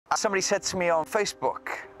Somebody said to me on Facebook,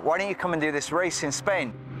 why don't you come and do this race in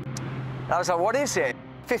Spain? And I was like, what is it?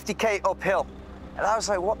 50K uphill. And I was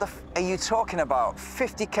like, what the f are you talking about?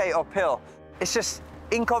 50K uphill. It's just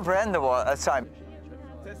incomprehensible at the time.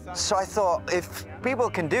 So I thought, if people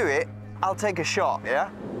can do it, I'll take a shot, yeah?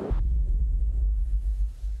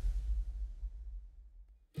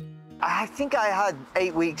 I think I had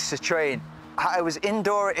 8 weeks to train. I was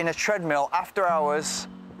indoor in a treadmill after hours,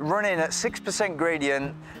 running at 6%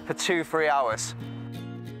 gradient for 2-3 hours.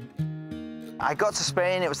 I got to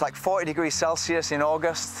Spain, it was like 40 degrees Celsius in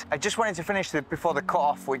August. I just wanted to finish before the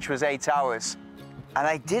cut-off, which was 8 hours. And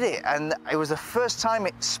I did it, and it was the first time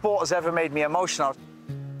sport has ever made me emotional.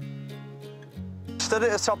 Stood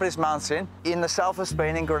at the top of this mountain in the south of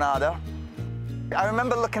Spain, in Granada. I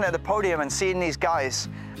remember looking at the podium and seeing these guys.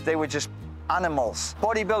 They were just animals.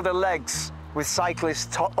 Bodybuilder legs with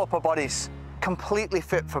cyclist upper bodies, completely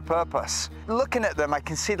fit for purpose. Looking at them, I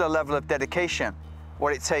can see the level of dedication,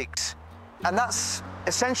 what it takes. And that's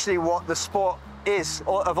essentially what the sport is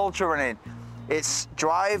of ultra running. It's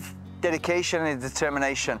drive, dedication, and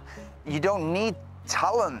determination. You don't need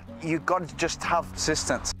talent. You've got to just have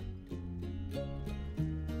persistence.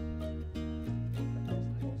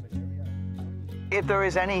 If there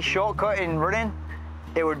is any shortcut in running,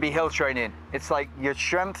 it would be hill training. It's like your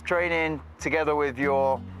strength training together with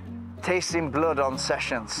your tasting blood on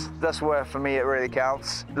sessions. That's where, for me, it really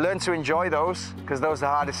counts. Learn to enjoy those, because those are the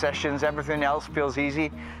hardest sessions. Everything else feels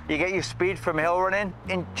easy. You get your speed from hill running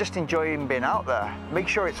and just enjoying being out there. Make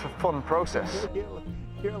sure it's a fun process.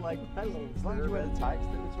 You're like, as long as you wear the tights,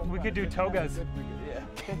 then it's we could do togas. Yeah,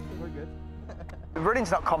 we're good.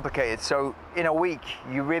 Running's not complicated, so in a week,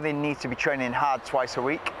 you really need to be training hard twice a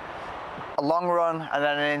week. A long run and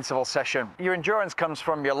then an interval session. Your endurance comes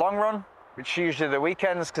from your long run, which is usually the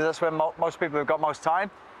weekends, because that's where most people have got most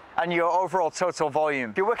time, and your overall total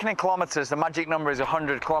volume. If you're working in kilometers, the magic number is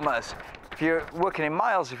 100 kilometers. If you're working in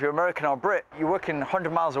miles, if you're American or Brit, you're working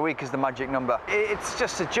 100 miles a week is the magic number. It's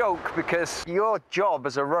just a joke, because your job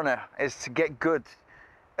as a runner is to get good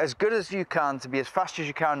as you can, to be as fast as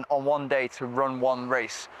you can on one day to run one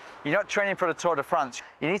race. You're not training for the Tour de France.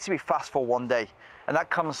 You need to be fast for one day. And that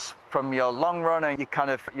comes from your long run and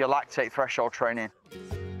your lactate threshold training.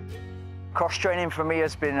 Cross training for me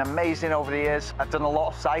has been amazing over the years. I've done a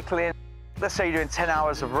lot of cycling. Let's say you're doing 10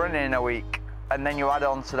 hours of running in a week, and then you add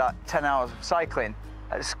on to that 10 hours of cycling.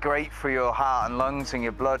 It's great for your heart and lungs and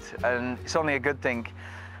your blood, and it's only a good thing.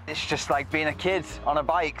 It's just like being a kid on a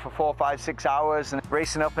bike for 4, 5, 6 hours and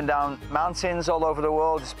racing up and down mountains all over the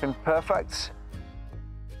world. It's been perfect.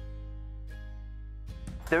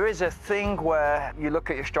 There is a thing where you look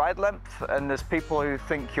at your stride length, and there's people who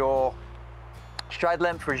think your stride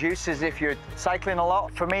length reduces if you're cycling a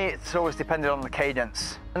lot. For me, it's always dependent on the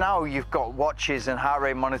cadence. Now you've got watches and heart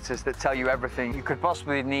rate monitors that tell you everything you could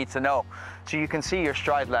possibly need to know. So you can see your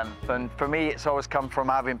stride length. And for me, it's always come from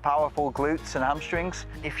having powerful glutes and hamstrings.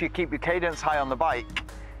 If you keep your cadence high on the bike,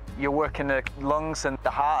 you're working the lungs and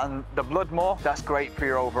the heart and the blood more. That's great for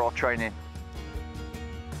your overall training.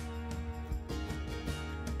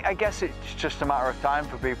 I guess it's just a matter of time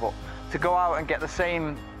for people to go out and get the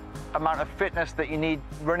same amount of fitness that you need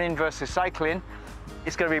running versus cycling.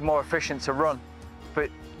 It's going to be more efficient to run. But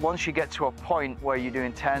once you get to a point where you're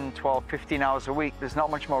doing 10, 12, 15 hours a week, there's not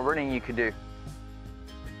much more running you can do.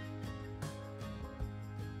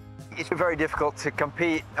 It's very difficult to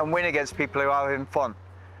compete and win against people who are having fun.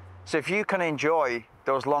 So if you can enjoy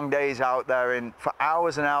those long days out there for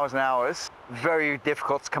hours and hours and hours, very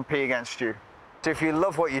difficult to compete against you. So if you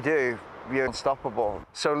love what you do, you're unstoppable.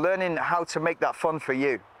 So learning how to make that fun for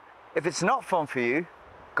you. If it's not fun for you,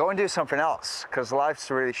 go and do something else, because life's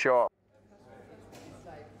really short.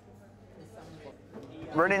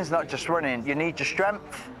 Running's not just running. You need your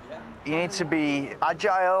strength. You need to be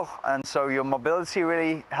agile, and so your mobility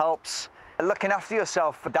really helps. Looking after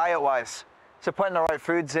yourself diet-wise. So putting the right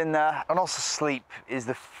foods in there, and also sleep is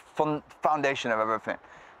the foundation of everything.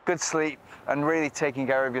 Good sleep, and really taking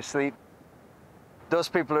care of your sleep. Those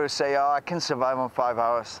people who say, oh, I can survive on 5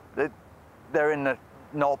 hours, they're in the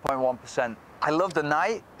 0.1%. I love the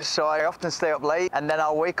night, so I often stay up late, and then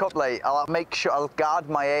I'll wake up late. I'll make sure I'll guard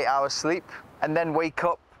my 8 hours sleep, and then wake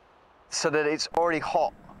up so that it's already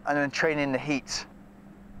hot, and then train in the heat.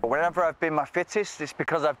 Whenever I've been my fittest, it's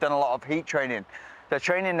because I've done a lot of heat training. The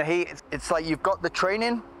training in the heat, it's like you've got the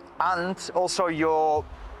training, and also your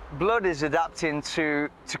blood is adapting to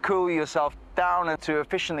cool yourself down and to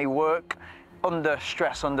efficiently work under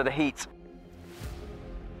stress, under the heat.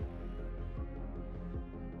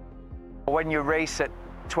 When you race at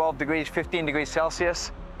 12 degrees, 15 degrees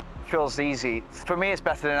Celsius, it feels easy. For me, it's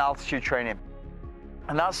better than altitude training.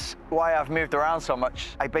 And that's why I've moved around so much.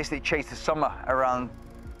 I basically chase the summer around,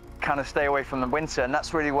 kind of stay away from the winter, and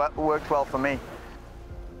that's really worked well for me.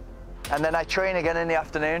 And then I train again in the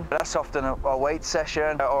afternoon. That's often a weight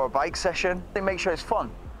session or a bike session. They make sure it's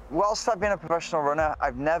fun. Whilst I've been a professional runner,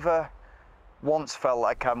 I've never once felt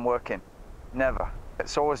like I'm working. Never.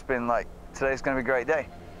 It's always been like, today's gonna be a great day.